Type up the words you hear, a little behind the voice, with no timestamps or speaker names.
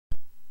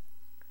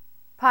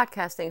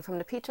Podcasting from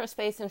the Petra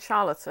Space in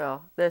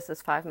Charlottesville, this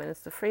is 5 Minutes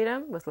to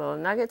Freedom with little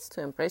nuggets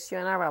to embrace you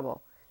in our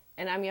rebel.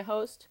 And I'm your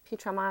host,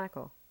 Petra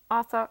Monaco,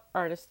 author,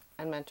 artist,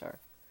 and mentor.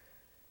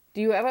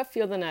 Do you ever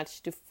feel the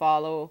nudge to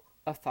follow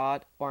a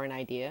thought or an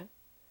idea?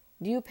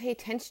 Do you pay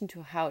attention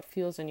to how it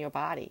feels in your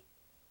body?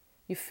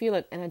 You feel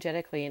it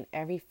energetically in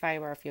every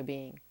fiber of your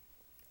being.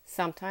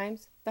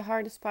 Sometimes the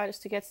hardest part is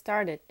to get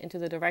started into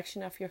the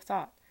direction of your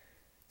thought.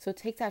 So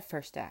take that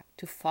first step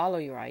to follow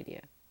your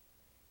idea.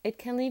 It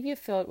can leave you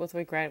filled with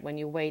regret when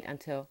you wait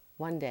until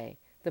one day,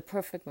 the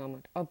perfect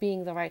moment, or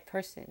being the right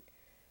person.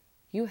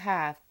 You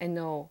have and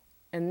know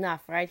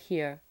enough right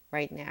here,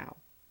 right now.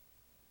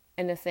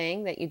 And the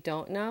thing that you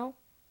don't know,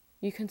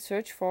 you can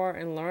search for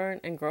and learn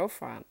and grow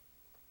from.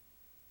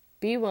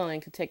 Be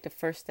willing to take the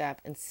first step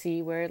and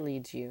see where it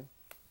leads you.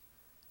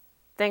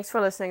 Thanks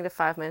for listening to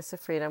 5 Minutes to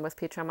Freedom with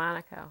Petra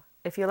Monaco.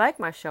 If you like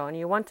my show and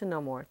you want to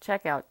know more,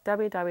 check out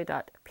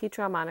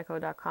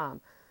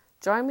www.petramonaco.com.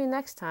 Join me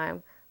next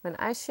time when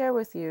I share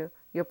with you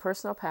your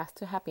personal path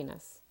to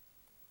happiness.